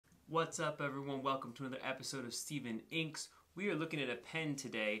What's up, everyone? Welcome to another episode of Steven Inks. We are looking at a pen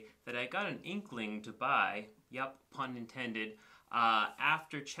today that I got an inkling to buy, yep, pun intended,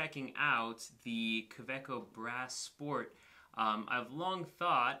 after checking out the Kaweco Brass Sport. I've long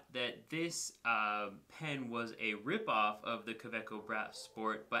thought that this pen was a ripoff of the Kaweco Brass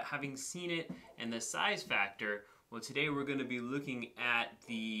Sport, but having seen it and the size factor, well, today we're going to be looking at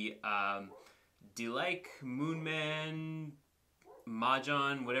the Delike Moonman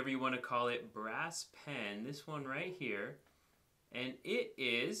Mahjong, whatever you want to call it, brass pen, this one right here, and it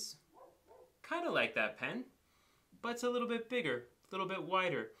is kind of like that pen, but it's a little bit bigger, a little bit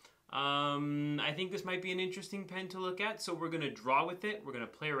wider. I think this might be an interesting pen to look at, so we're going to draw with it, we're going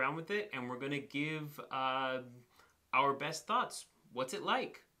to play around with it, and we're going to give our best thoughts. What's it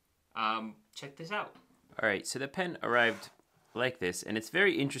like? Check this out. Alright, so the pen arrived like this, and it's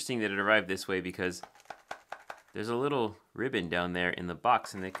very interesting that it arrived this way because there's a little ribbon down there in the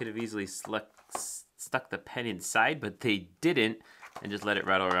box, and they could have easily stuck the pen inside, but they didn't, and just let it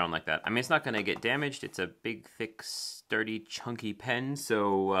rattle around like that. I mean, it's not going to get damaged. It's a big, thick, sturdy, chunky pen,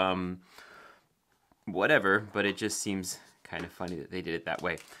 so whatever, but it just seems kind of funny that they did it that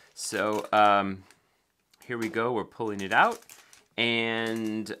way. So here we go. We're pulling it out,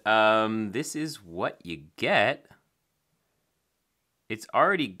 and this is what you get. It's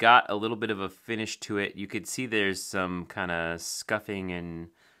already got a little bit of a finish to it. You could see there's some kind of scuffing and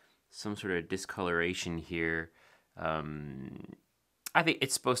some sort of discoloration here. I think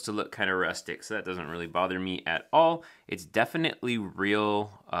it's supposed to look kind of rustic, so that doesn't really bother me at all. It's definitely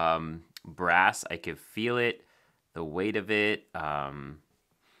real brass. I could feel it, the weight of it, the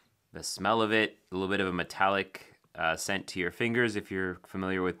smell of it, a little bit of a metallic scent to your fingers. If you're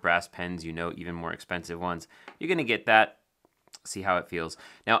familiar with brass pens, you know, even more expensive ones, you're going to get that. See how it feels.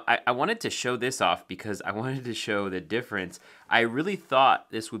 Now, I wanted to show this off because I wanted to show the difference. I really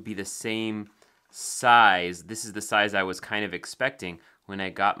thought this would be the same size. This is the size I was kind of expecting when I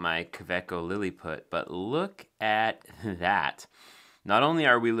got my Kaweco Liliput, but look at that. Not only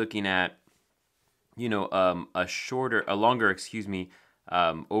are we looking at, you know, a longer,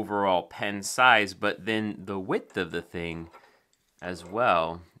 overall pen size, but then the width of the thing as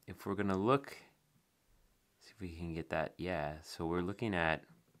well. If we're gonna look, we can get that, yeah. So we're looking at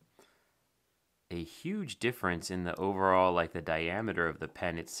a huge difference in the overall, like the diameter of the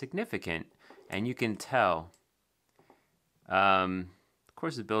pen. It's significant, and you can tell. Of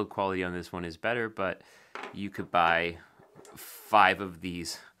course, the build quality on this one is better, but you could buy 5 of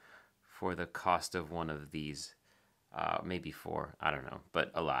these for the cost of one of these. Maybe 4, I don't know,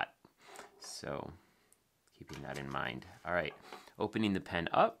 but a lot. So keeping that in mind. All right, opening the pen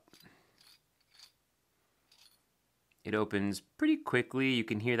up. It opens pretty quickly. You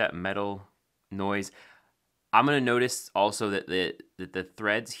can hear that metal noise. I'm going to notice also that the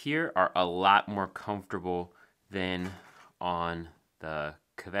threads here are a lot more comfortable than on the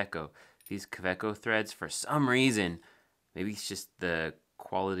Kaweco. These Kaweco threads, for some reason, maybe it's just the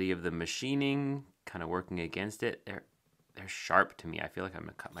quality of the machining kind of working against it. They're sharp to me. I feel like I'm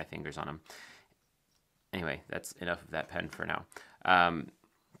going to cut my fingers on them. Anyway, that's enough of that pen for now.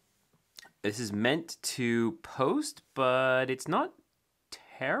 This is meant to post, but it's not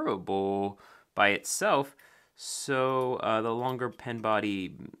terrible by itself. So the longer pen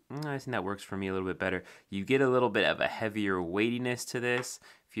body, I think that works for me a little bit better. You get a little bit of a heavier weightiness to this.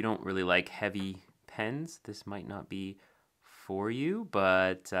 If you don't really like heavy pens, this might not be for you,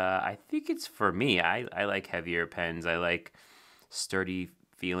 but I think it's for me. I like heavier pens. I like sturdy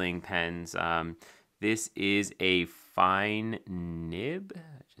feeling pens. This is a fine nib.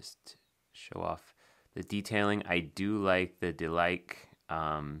 Just show off the detailing. I do like the Delike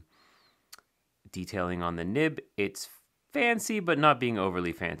detailing on the nib. It's fancy, but not being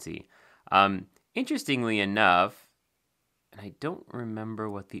overly fancy. Interestingly enough, and I don't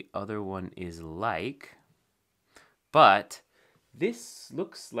remember what the other one is like, but this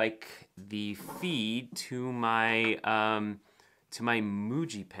looks like the feed to my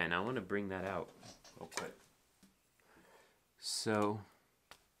Muji pen. I want to bring that out real quick. So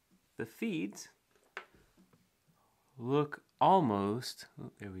the feeds look almost,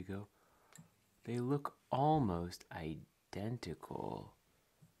 oh, there we go. They look almost identical.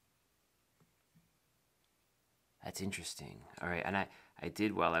 That's interesting. All right, and I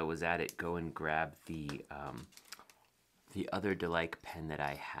did, while I was at it, go and grab the other Delike pen that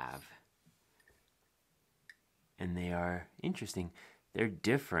I have. And they are interesting. They're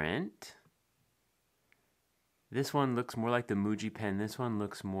different. This one looks more like the Muji pen. This one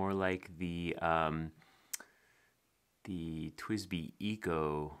looks more like the TWSBI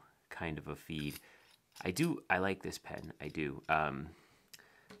Eco kind of a feed. I like this pen. I do.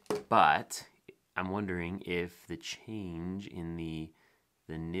 but I'm wondering if the change in the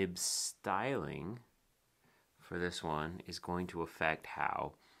nib styling for this one is going to affect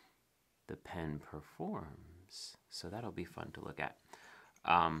how the pen performs. So that'll be fun to look at.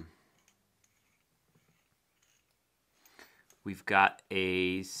 We've got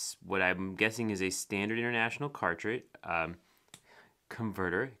what I'm guessing is a standard international cartridge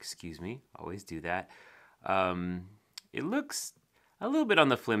converter. Excuse me, always do that. It looks a little bit on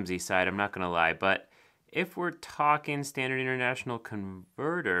the flimsy side, I'm not gonna lie, but if we're talking standard international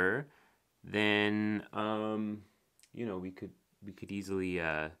converter, then you know, we could easily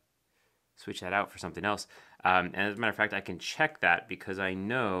switch that out for something else. And as a matter of fact, I can check that because I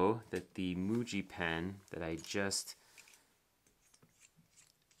know that the Muji pen that I just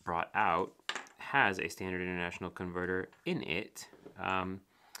brought out has a standard international converter in it. And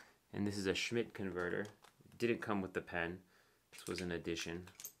this is a Schmidt converter. It didn't come with the pen. This was an addition.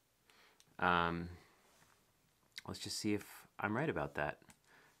 Let's just see if I'm right about that.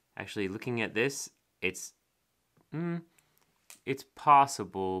 Actually, looking at this, it's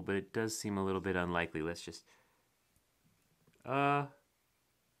possible, but it does seem a little bit unlikely. Let's just I'm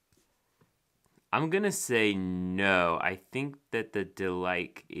gonna say no. I think that the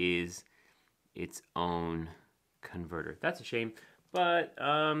Delike is its own converter. That's a shame, but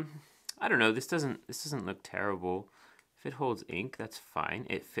I don't know. This doesn't look terrible. If it holds ink, that's fine.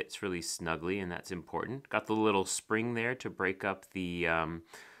 It fits really snugly, and that's important. Got the little spring there to break up the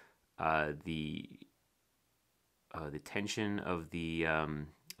tension of the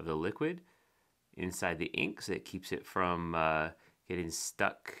liquid inside the ink, so it keeps it from getting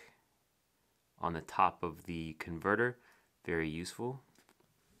stuck on the top of the converter. Very useful.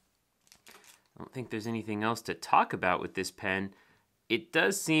 I don't think there's anything else to talk about with this pen. It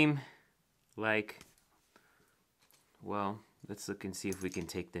does seem like, well, let's look and see if we can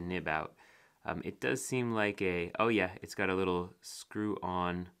take the nib out. It does seem like oh yeah, it's got a little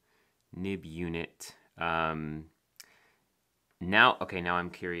screw-on nib unit. Now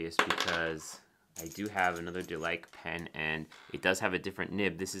I'm curious because I do have another Delike pen and it does have a different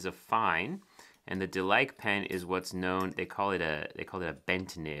nib. This is a fine, and the Delike pen is what's known, they call it a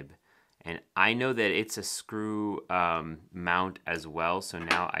bent nib. And I know that it's a screw mount as well, so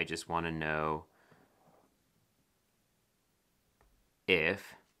now I just want to know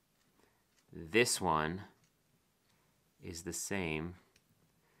if this one is the same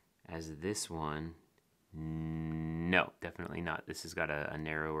as this one. No, definitely not. This has got a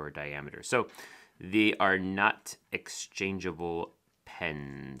narrower diameter. So they are not exchangeable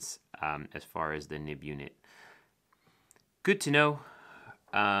pens as far as the nib unit. Good to know.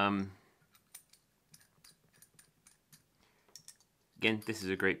 Again, this is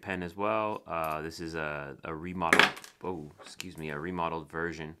a great pen as well. This is a remodeled, a remodeled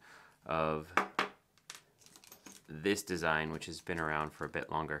version of this design, which has been around for a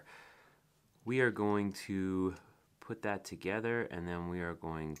bit longer. We are going to put that together, and then we are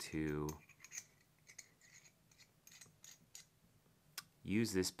going to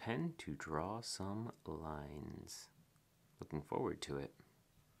use this pen to draw some lines. Looking forward to it.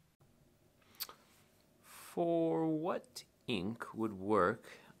 For what ink would work?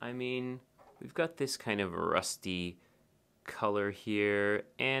 I mean, we've got this kind of rusty color here,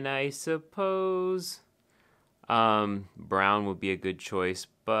 and I suppose brown would be a good choice,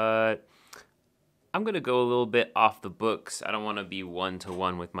 but I'm gonna go a little bit off the books. I don't want to be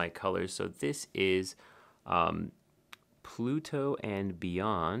one-to-one with my colors, so this is Pluto and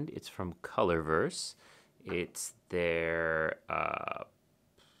Beyond. It's from Colorverse. It's their I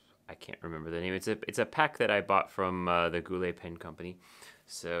can't remember the name. It's a pack that I bought from the Goulet Pen Company.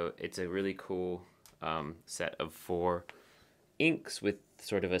 So it's a really cool set of 4 inks with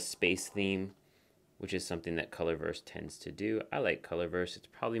sort of a space theme, which is something that Colorverse tends to do. I like Colorverse. It's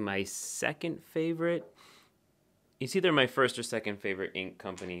probably my second favorite. It's either my first or second favorite ink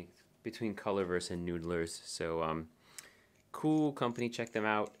company between Colorverse and Noodlers. So cool company, check them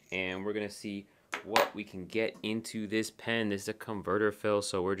out. And we're gonna see what we can get into this pen. This is a converter fill,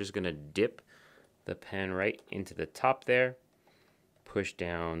 so we're just gonna dip the pen right into the top there, push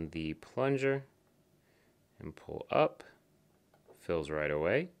down the plunger, and pull up. Fills right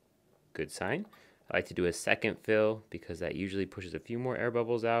away. Good sign. I like to do a second fill because that usually pushes a few more air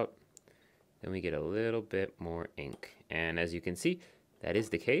bubbles out. Then we get a little bit more ink. And as you can see, that is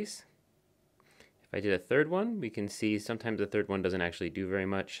the case. If I did a third one, we can see sometimes the third one doesn't actually do very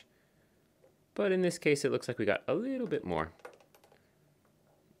much. But in this case, it looks like we got a little bit more.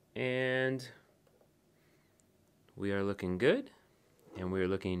 And we are looking good. And we are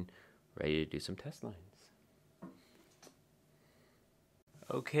looking ready to do some test lines.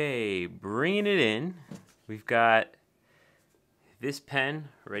 Okay, bringing it in. We've got this pen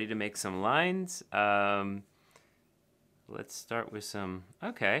ready to make some lines. Let's start with some,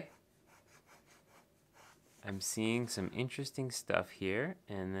 okay. I'm seeing some interesting stuff here,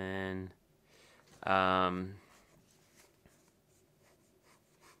 and then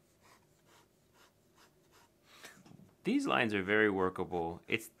these lines are very workable.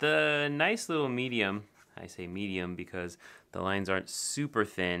 It's the nice little medium. I say medium because the lines aren't super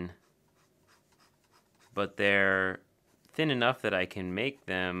thin, but they're thin enough that I can make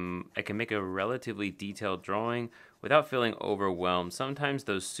a relatively detailed drawing without feeling overwhelmed. Sometimes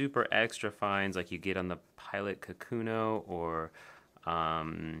those super extra fines like you get on the Pilot Kakuno, or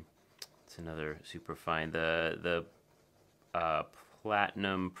it's another super fine, the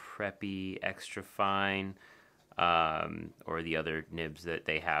Platinum Preppy extra fine, or the other nibs that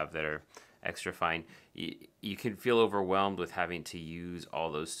they have that are extra fine. You can feel overwhelmed with having to use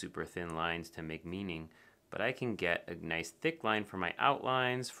all those super thin lines to make meaning, but I can get a nice thick line for my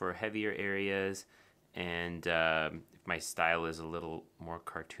outlines for heavier areas, and if my style is a little more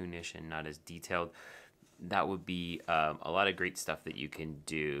cartoonish and not as detailed, that would be a lot of great stuff that you can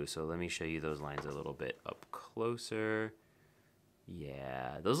do. So let me show you those lines a little bit up closer.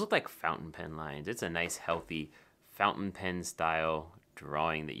 Yeah, those look like fountain pen lines. It's a nice, healthy fountain pen style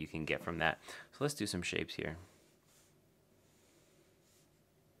drawing that you can get from that. So let's do some shapes here.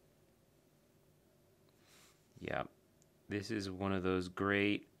 Yeah, this is one of those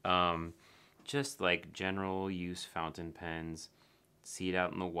great, just like general use fountain pens. See it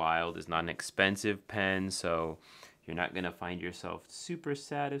out in the wild. It's not an expensive pen, so you're not going to find yourself super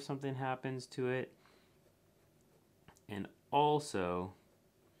sad if something happens to it. And also,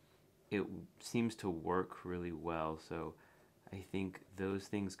 it seems to work really well, so I think those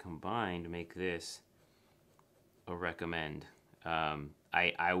things combined make this a recommend.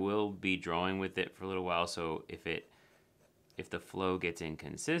 I will be drawing with it for a little while, so if the flow gets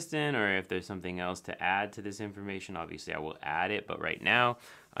inconsistent or if there's something else to add to this information, obviously I will add it. But right now,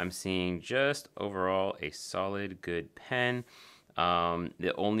 I'm seeing just overall a solid, good pen.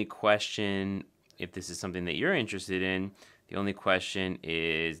 The only question, if this is something that you're interested in, the only question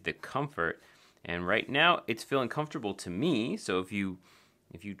is the comfort. And right now, it's feeling comfortable to me. So if you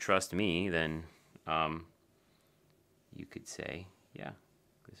trust me, then you could say, yeah,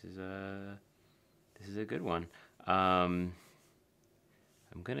 this is a good one. I'm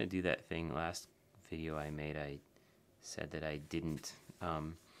gonna do that thing. Last video I made, I said that I didn't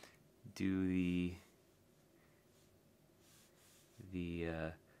do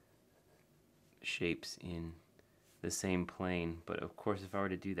the shapes in the same plane, but of course if I were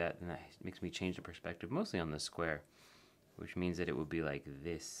to do that, then that makes me change the perspective mostly on the square, which means that it would be like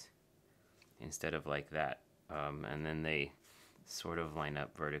this instead of like that, and then they sort of line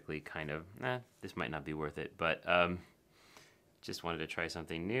up vertically, kind of. This might not be worth it, but just wanted to try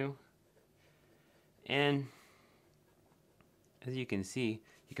something new. And as you can see,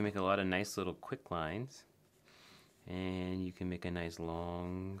 you can make a lot of nice little quick lines, and you can make a nice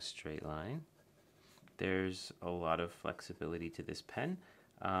long straight line. There's a lot of flexibility to this pen.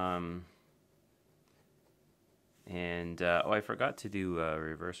 Oh, I forgot to do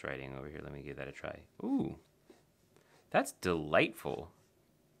reverse writing over here. Let me give that a try. Ooh, that's delightful.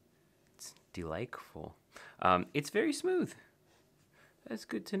 It's delightful. It's very smooth. That's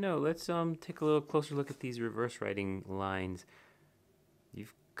good to know. Let's take a little closer look at these reverse writing lines.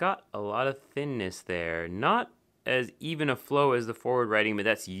 You've got a lot of thinness there. Not as even a flow as the forward writing, but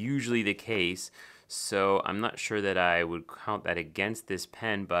that's usually the case. So I'm not sure that I would count that against this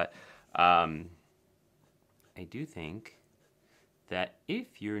pen, but I do think that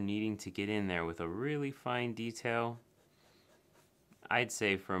if you're needing to get in there with a really fine detail, I'd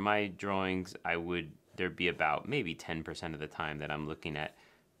say for my drawings, there'd be about maybe 10% of the time that I'm looking at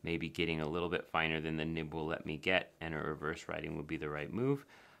maybe getting a little bit finer than the nib will let me get, and a reverse writing would be the right move.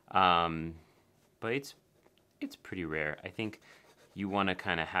 But it's pretty rare. I think you want to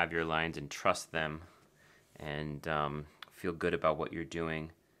kind of have your lines and trust them, and feel good about what you're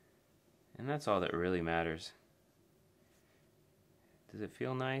doing. And that's all that really matters. Does it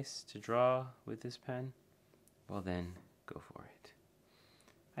feel nice to draw with this pen? Well then, go for it.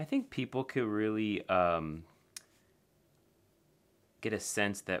 I think people could really get a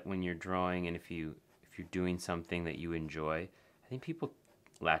sense that when you're drawing, and if you're doing something that you enjoy, I think people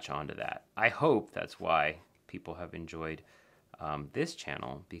latch onto that. I hope that's why people have enjoyed this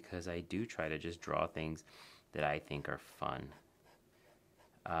channel, because I do try to just draw things that I think are fun,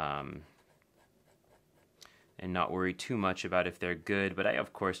 and not worry too much about if they're good, but I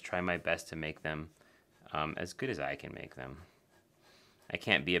of course try my best to make them as good as I can make them. I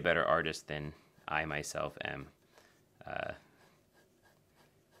can't be a better artist than I myself am.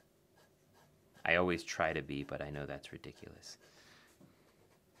 I always try to be, but I know that's ridiculous.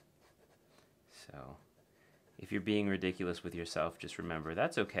 So, if you're being ridiculous with yourself, just remember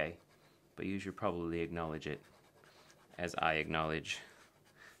that's okay, but you should probably acknowledge it, as I acknowledge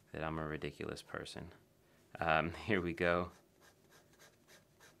that I'm a ridiculous person. Here we go.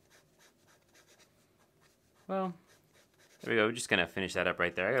 Well, there we go. We're just gonna finish that up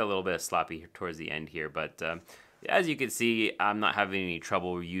right there. I got a little bit of sloppy towards the end here, but as you can see, I'm not having any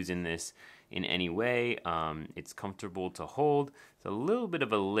trouble using this in any way. It's comfortable to hold. It's a little bit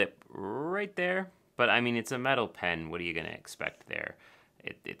of a lip right there, but I mean, it's a metal pen. What are you gonna expect there?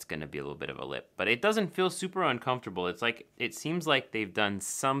 It's gonna be a little bit of a lip, but it doesn't feel super uncomfortable. It's like, it seems like they've done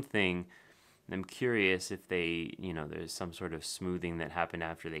something. And I'm curious if they, there's some sort of smoothing that happened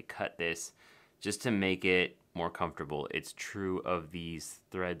after they cut this, just to make it more comfortable. It's true of these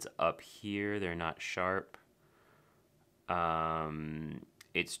threads up here. They're not sharp.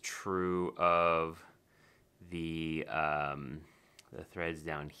 It's true of the threads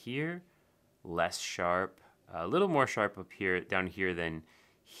down here, less sharp, a little more sharp up here, down here than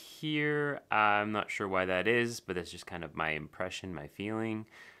here. I'm not sure why that is, but that's just kind of my impression, my feeling.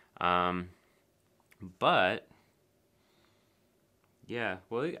 But yeah,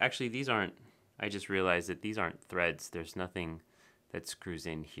 well, actually these aren't, I just realized that these aren't threads. There's nothing that screws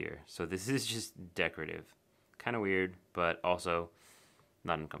in here. So this is just decorative. Kind of weird, but also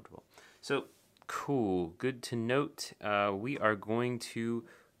not uncomfortable. So cool, good to note. We are going to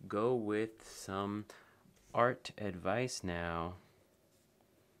go with some art advice now.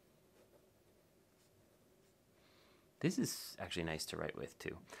 This is actually nice to write with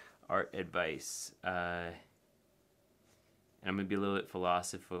too. Art advice. And I'm gonna be a little bit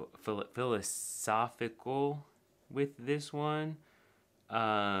philosophical with this one.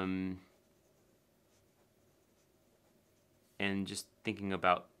 And just thinking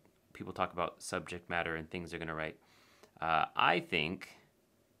about, people talk about subject matter and things they're gonna write. I think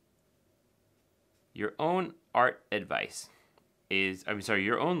your own art advice is,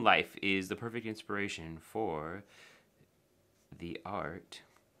 your own life is the perfect inspiration for the art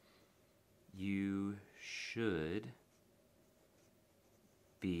you should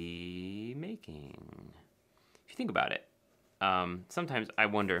be making. If you think about it, sometimes I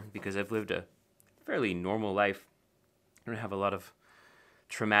wonder, because I've lived a fairly normal life, I don't have a lot of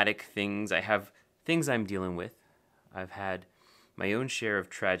traumatic things. I have things I'm dealing with. I've had my own share of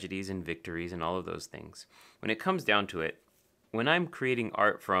tragedies and victories and all of those things. When it comes down to it, when I'm creating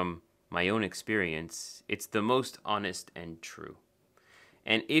art from my own experience, it's the most honest and true.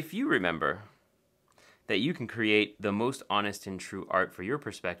 And if you remember that you can create the most honest and true art for your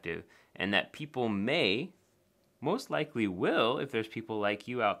perspective, and that people may, most likely will, if there's people like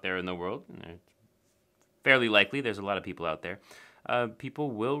you out there in the world, and they're fairly likely, there's a lot of people out there,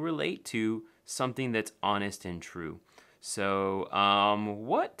 people will relate to something that's honest and true. So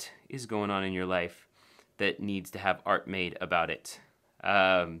what is going on in your life that needs to have art made about it?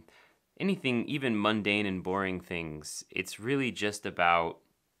 Anything, even mundane and boring things, it's really just about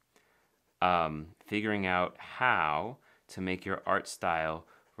figuring out how to make your art style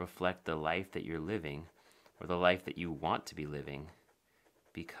reflect the life that you're living, or the life that you want to be living,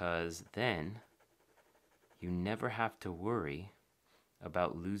 because then you never have to worry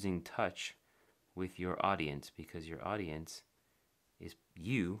about losing touch with your audience, because your audience is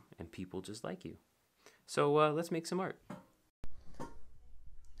you and people just like you. So let's make some art.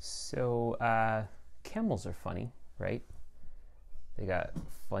 So camels are funny, right? They got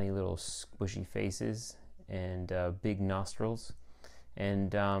funny little squishy faces and big nostrils.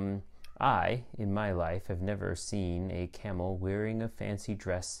 And I, in my life, have never seen a camel wearing a fancy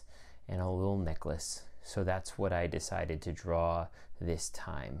dress and a little necklace. So that's what I decided to draw this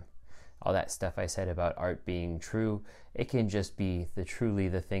time. All that stuff I said about art being true, it can just be truly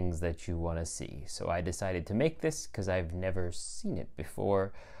the things that you want to see. So I decided to make this because I've never seen it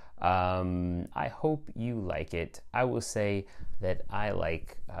before. I hope you like it. I will say that I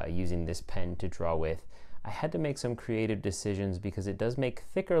like using this pen to draw with. I had to make some creative decisions because it does make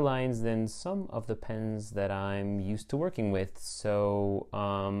thicker lines than some of the pens that I'm used to working with. So,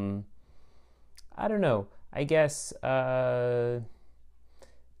 I don't know. I guess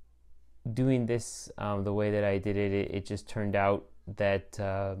doing this the way that I did it, it just turned out that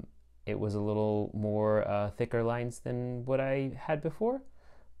it was a little more thicker lines than what I had before.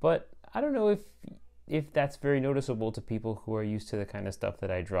 But I don't know if that's very noticeable to people who are used to the kind of stuff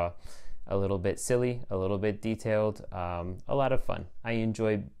that I draw. A little bit silly, a little bit detailed, a lot of fun. I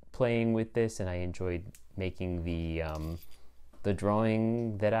enjoyed playing with this, and I enjoyed making the the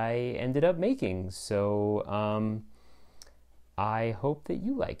drawing that I ended up making. So I hope that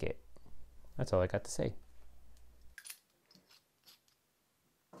you like it. That's all I got to say.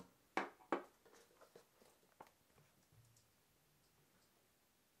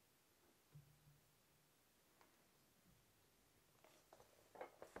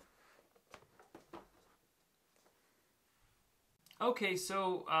 Okay,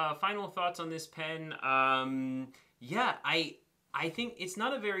 so final thoughts on this pen. Yeah, I think it's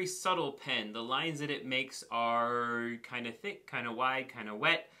not a very subtle pen. The lines that it makes are kind of thick, kind of wide, kind of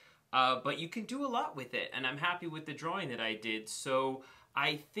wet, but you can do a lot with it, and I'm happy with the drawing that I did. So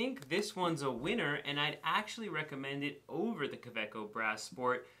I think this one's a winner, and I'd actually recommend it over the Kaweco Brass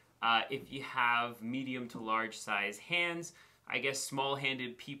Sport if you have medium to large size hands. I guess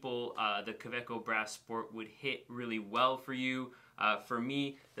small-handed people, the Kaweco Brass Sport would hit really well for you. For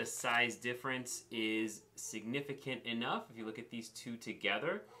me, the size difference is significant enough, if you look at these two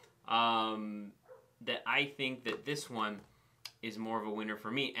together, that I think that this one is more of a winner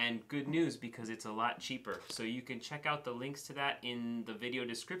for me. And good news, because it's a lot cheaper. So you can check out the links to that in the video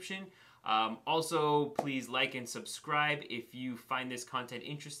description. Also, please like and subscribe if you find this content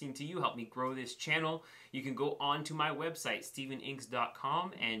interesting to you. Help me grow this channel. You can go on to my website,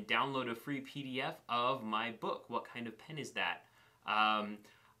 steveninks.com, and download a free PDF of my book, What Kind of Pen Is That?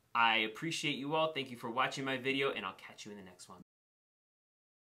 I appreciate you all. Thank you for watching my video, and I'll catch you in the next one.